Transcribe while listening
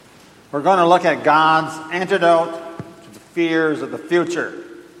We're going to look at God's antidote to the fears of the future.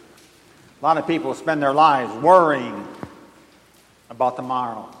 A lot of people spend their lives worrying about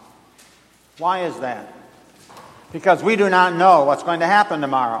tomorrow. Why is that? Because we do not know what's going to happen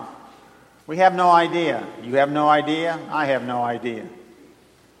tomorrow. We have no idea. You have no idea. I have no idea.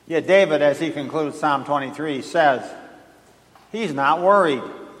 Yet David, as he concludes Psalm 23, says, he's not worried.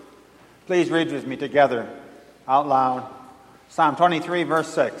 Please read with me together out loud. Psalm 23, verse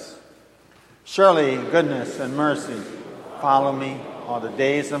 6. Surely goodness and mercy follow me all the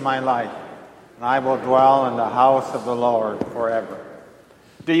days of my life, and I will dwell in the house of the Lord forever.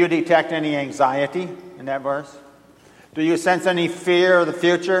 Do you detect any anxiety in that verse? Do you sense any fear of the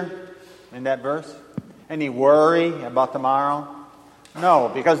future in that verse? Any worry about tomorrow?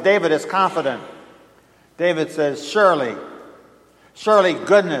 No, because David is confident. David says, surely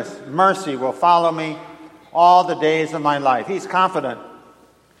goodness, mercy will follow me all the days of my life. He's confident.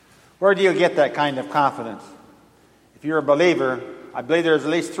 Where do you get that kind of confidence? If you're a believer, I believe there's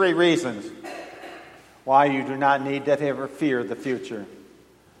at least 3 reasons why you do not need to ever fear the future.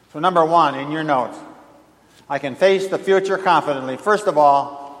 So number 1, in your notes, I can face the future confidently. First of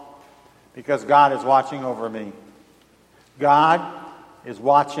all, because God is watching over me. God is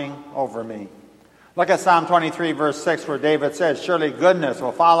watching over me. Look at Psalm 23, verse 6, where David says, surely goodness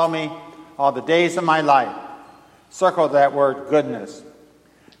will follow me all the days of my life. Circle that word, goodness.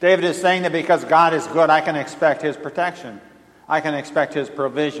 David is saying that because God is good, I can expect his protection. I can expect his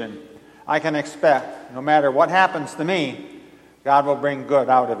provision. I can expect, no matter what happens to me, God will bring good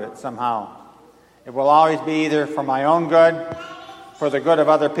out of it somehow. It will always be either for my own good, for the good of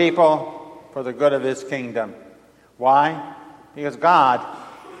other people, for the good of his kingdom. Why? Because God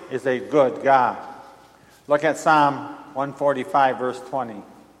is a good God. Look at Psalm 145, verse 20.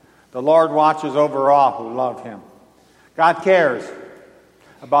 The Lord watches over all who love him. God cares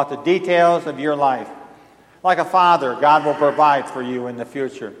about the details of your life. Like a father, God will provide for you in the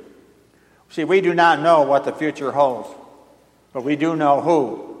future. See, we do not know what the future holds, but we do know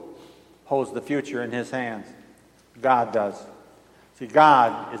who holds the future in his hands. God does. See,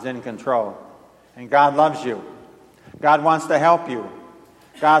 God is in control, and God loves you. God wants to help you.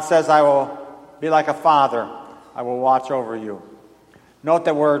 God says, I will be like a father. I will watch over you. Note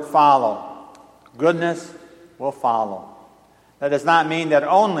the word follow. Goodness will follow. That does not mean that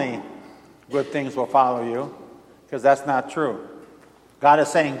only good things will follow you, because that's not true. God is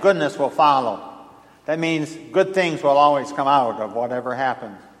saying goodness will follow. That means good things will always come out of whatever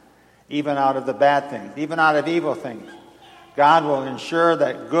happens, even out of the bad things, even out of evil things. God will ensure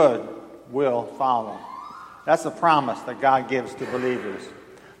that good will follow. That's the promise that God gives to believers.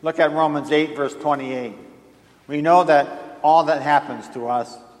 Look at Romans 8, verse 28. We know that all that happens to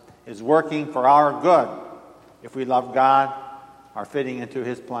us is working for our good if we love God, are fitting into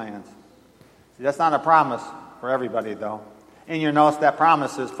his plans. See, that's not a promise for everybody, though. In your notes, that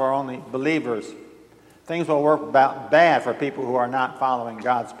promise is for only believers. Things will work bad for people who are not following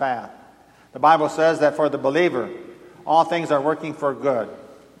God's path. The Bible says that for the believer, all things are working for good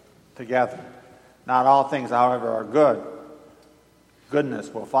together. Not all things, however, are good.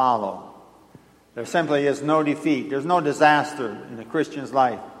 Goodness will follow. There simply is no defeat. There's no disaster in the Christian's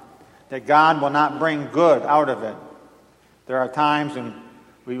life that God will not bring good out of it. There are times when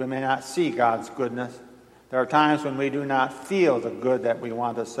we may not see God's goodness. There are times when we do not feel the good that we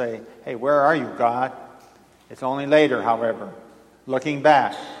want to say, hey, where are you, God? It's only later, however, looking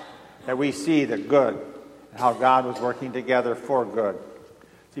back, that we see the good and how God was working together for good.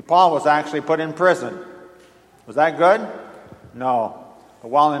 See, Paul was actually put in prison. Was that good? No. But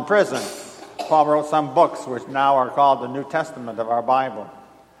while in prison, Paul wrote some books which now are called the New Testament of our Bible.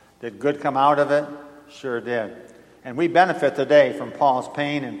 Did good come out of it? Sure did. And we benefit today from Paul's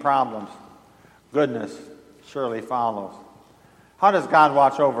pain and problems. Goodness surely follows. How does God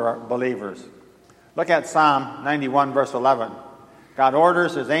watch over believers? Look at Psalm 91, verse 11. God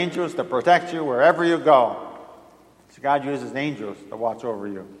orders his angels to protect you wherever you go. So God uses angels to watch over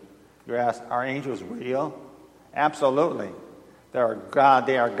you. You ask, are angels real? Absolutely. They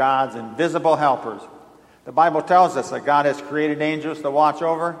are God's invisible helpers. The Bible tells us that God has created angels to watch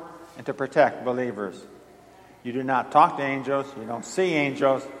over and to protect believers. You do not talk to angels, you don't see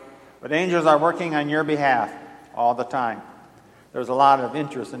angels, but angels are working on your behalf all the time. There's a lot of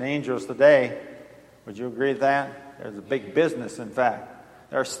interest in angels today. Would you agree with that? There's a big business, in fact.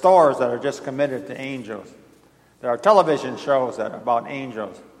 There are stores that are just committed to angels. There are television shows that are about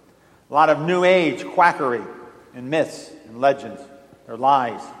angels. A lot of New Age quackery and myths and legends. They're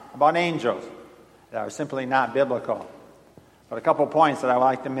lies about angels that are simply not biblical. But a couple points that I would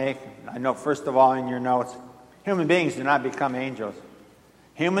like to make. I know, first of all, in your notes, human beings do not become angels.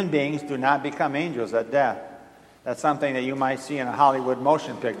 Human beings do not become angels at death. That's something that you might see in a Hollywood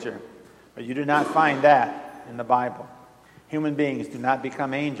motion picture, but you do not find that in the Bible. Human beings do not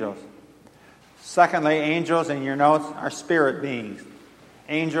become angels. Secondly, angels, in your notes, are spirit beings.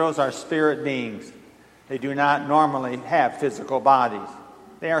 Angels are spirit beings. They do not normally have physical bodies.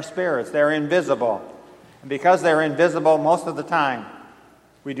 They are spirits. They're invisible. And because they're invisible most of the time,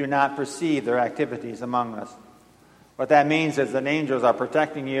 we do not perceive their activities among us. What that means is that angels are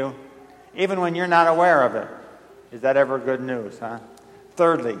protecting you even when you're not aware of it. Is that ever good news, huh?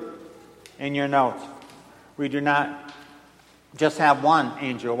 Thirdly, in your notes, we do not just have one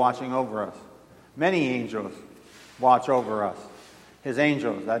angel watching over us. Many angels watch over us. His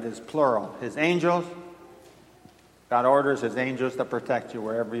angels, that is plural. His angels, God orders his angels to protect you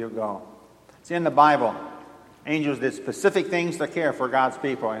wherever you go. See, in the Bible, angels did specific things to care for God's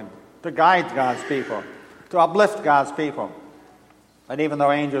people and to guide God's people, to uplift God's people. But even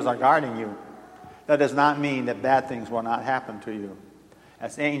though angels are guarding you, that does not mean that bad things will not happen to you.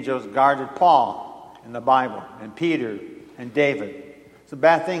 As angels guarded Paul in the Bible, and Peter and David, so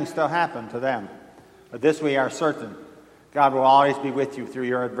bad things still happen to them. But this we are certain: God will always be with you through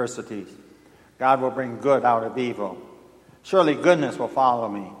your adversities. God will bring good out of evil. Surely goodness will follow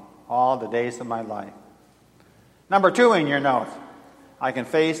me all the days of my life. Number 2 in your notes, I can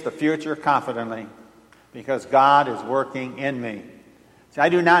face the future confidently because God is working in me. See, I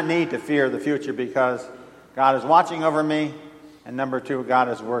do not need to fear the future because God is watching over me, and number 2, God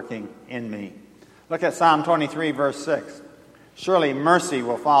is working in me. Look at Psalm 23, verse 6. Surely mercy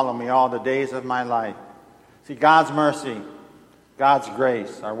will follow me all the days of my life. See, God's mercy, God's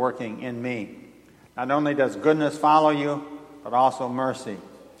grace are working in me. Not only does goodness follow you, but also mercy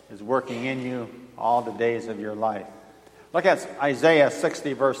is working in you all the days of your life. Look at Isaiah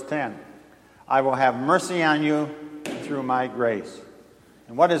 60, verse 10. I will have mercy on you through my grace.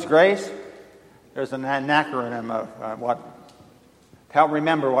 And what is grace? There's an acronym of to help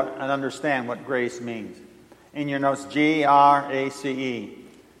remember and understand what grace means. In your notes, GRACE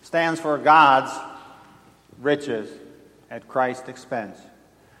stands for God's riches at Christ's expense.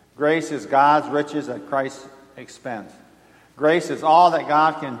 Grace is God's riches at Christ's expense. Grace is all that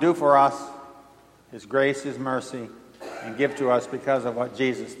God can do for us. His grace is mercy and give to us because of what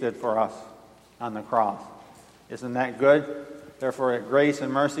Jesus did for us on the cross. Isn't that good? Therefore, grace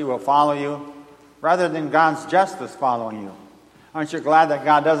and mercy will follow you rather than God's justice following you. Aren't you glad that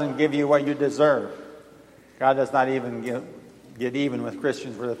God doesn't give you what you deserve? God does not even get even with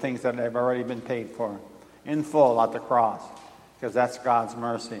Christians for the things that have already been paid for in full at the cross, because that's God's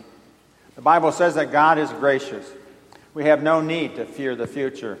mercy. The Bible says that God is gracious. We have no need to fear the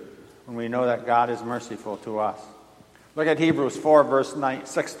future when we know that God is merciful to us. Look at Hebrews 4, verse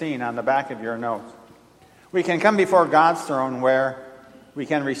 16 on the back of your notes. We can come before God's throne where we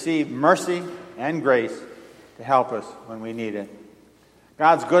can receive mercy and grace to help us when we need it.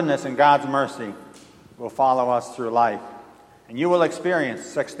 God's goodness and God's mercy will follow us through life. And you will experience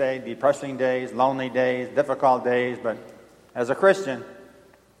 6-day, depressing days, lonely days, difficult days, but as a Christian,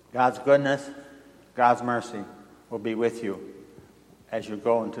 God's goodness, God's mercy will be with you as you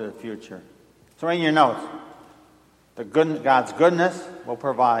go into the future. So in your notes, God's goodness will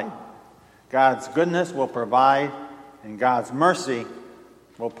provide. God's goodness will provide, and God's mercy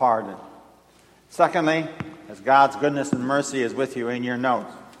will pardon. Secondly, as God's goodness and mercy is with you in your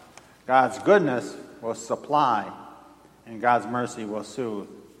notes, God's goodness will supply, and God's mercy will soothe.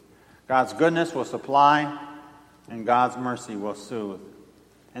 God's goodness will supply, and God's mercy will soothe.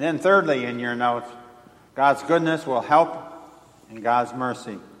 And then thirdly, in your notes, God's goodness will help, and God's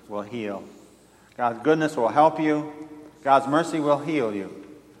mercy will heal. God's goodness will help you. God's mercy will heal you.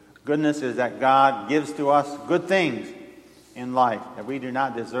 Goodness is that God gives to us good things in life that we do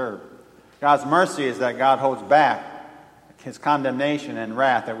not deserve. God's mercy is that God holds back his condemnation and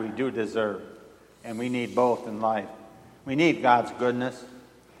wrath that we do deserve. And we need both in life. We need God's goodness.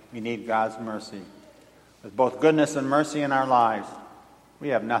 We need God's mercy. With both goodness and mercy in our lives, we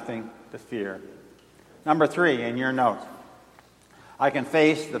have nothing to fear. Number 3 in your notes, I can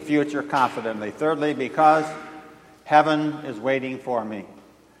face the future confidently. Thirdly, because heaven is waiting for me.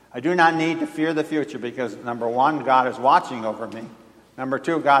 I do not need to fear the future because, number 1, God is watching over me. Number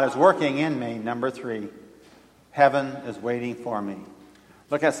 2, God is working in me. Number 3, heaven is waiting for me.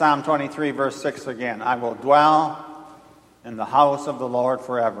 Look at Psalm 23, verse 6 again. I will dwell in the house of the Lord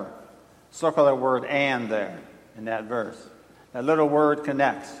forever. Circle the word "and" there in that verse. That little word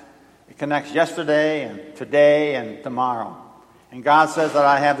connects. It connects yesterday and today and tomorrow. And God says that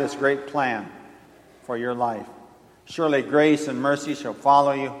I have this great plan for your life. Surely grace and mercy shall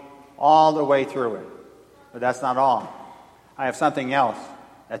follow you all the way through it. But that's not all. I have something else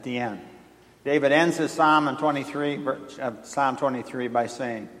at the end. David ends his Psalm 23 by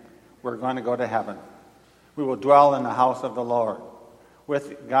saying, we're going to go to heaven. We will dwell in the house of the Lord.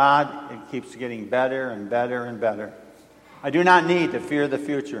 With God, it keeps getting better and better and better. I do not need to fear the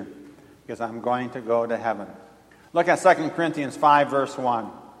future because I'm going to go to heaven. Look at 2 Corinthians 5, verse 1.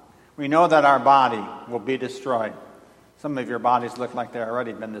 We know that our body will be destroyed. Some of your bodies look like they've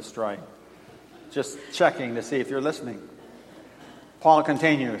already been destroyed. Just checking to see if you're listening. Paul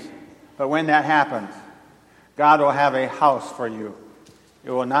continues, but when that happens, God will have a house for you.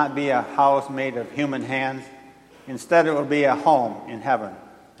 It will not be a house made of human hands. Instead, it will be a home in heaven.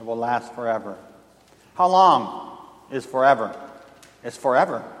 It will last forever. How long is forever? It's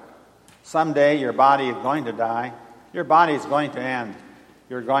forever. Someday your body is going to die. Your body is going to end.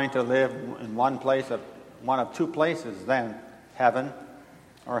 You're going to live in one of two places then, heaven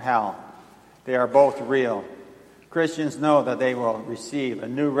or hell. They are both real. Christians know that they will receive a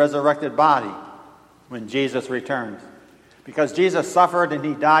new resurrected body when Jesus returns. Because Jesus suffered and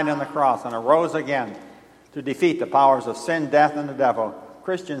he died on the cross and arose again to defeat the powers of sin, death, and the devil.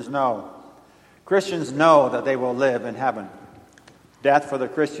 Christians know that they will live in heaven. Death for the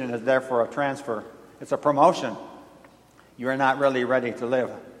Christian is therefore a transfer. It's a promotion. You are not really ready to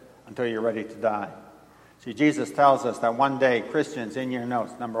live until you're ready to die. See, Jesus tells us that one day, Christians, in your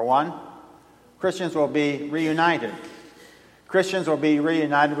notes, number one, Christians will be reunited. Christians will be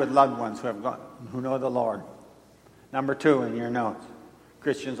reunited with loved ones who know the Lord. Number two, in your notes,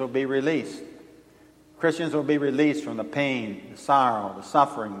 Christians will be released. Christians will be released from the pain, the sorrow, the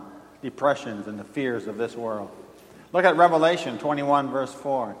suffering, depressions, and the fears of this world. Look at Revelation 21, verse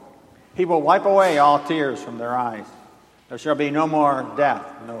 4. He will wipe away all tears from their eyes. There shall be no more death,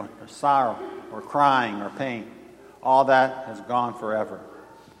 no sorrow, or crying, or pain. All that has gone forever.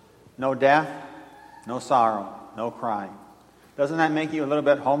 No death, no sorrow, no crying. Doesn't that make you a little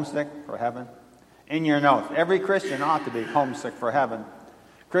bit homesick for heaven? In your notes, every Christian ought to be homesick for heaven.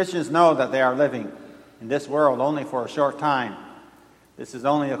 Christians know that they are living in this world only for a short time. This is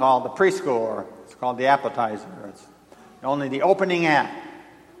only called the preschool, or it's called the appetizer. It's only the opening act.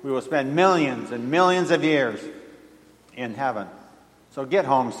 We will spend millions and millions of years in heaven. So get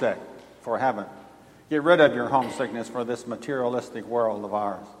homesick for heaven. Get rid of your homesickness for this materialistic world of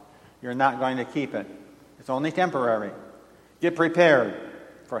ours. You're not going to keep it. It's only temporary. Get prepared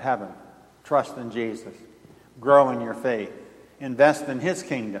for heaven. Trust in Jesus. Grow in your faith. Invest in his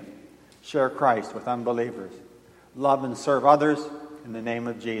kingdom. Share Christ with unbelievers. Love and serve others in the name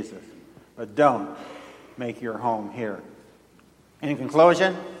of Jesus. But don't make your home here. In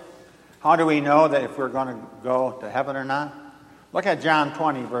conclusion, how do we know that if we're going to go to heaven or not? Look at John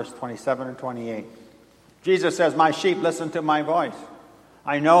 20, verse 27 and 28. Jesus says, my sheep listen to my voice.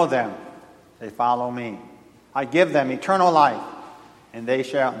 I know them. They follow me. I give them eternal life, and they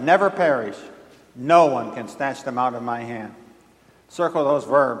shall never perish. No one can snatch them out of my hand. Circle those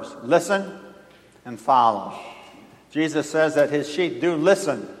verbs. Listen and follow. Jesus says that his sheep do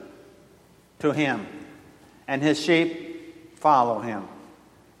listen to him, and his sheep follow him.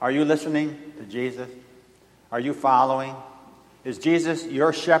 Are you listening to Jesus? Are you following? Is Jesus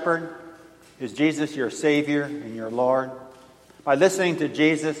your shepherd? Is Jesus your Savior and your Lord? By listening to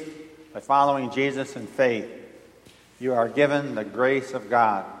Jesus, by following Jesus in faith, you are given the grace of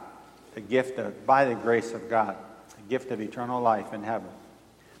God, by the grace of God, the gift of eternal life in heaven.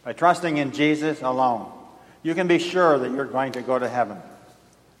 By trusting in Jesus alone, you can be sure that you're going to go to heaven.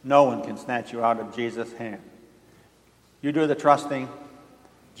 No one can snatch you out of Jesus' hand. You do the trusting,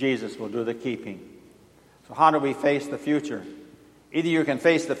 Jesus will do the keeping. So how do we face the future? Either you can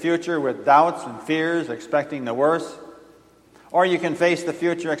face the future with doubts and fears, expecting the worst, or you can face the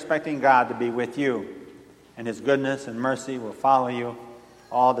future expecting God to be with you, and his goodness and mercy will follow you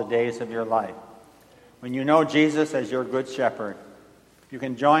all the days of your life. When you know Jesus as your good shepherd, you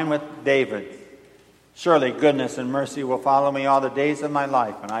can join with David. Surely goodness and mercy will follow me all the days of my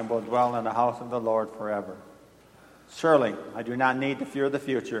life, and I will dwell in the house of the Lord forever. Surely I do not need to fear the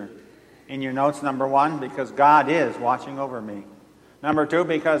future. In your notes, number one, because God is watching over me. Number two,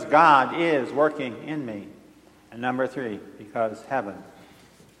 because God is working in me. And number three, because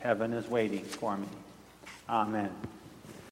heaven is waiting for me. Amen.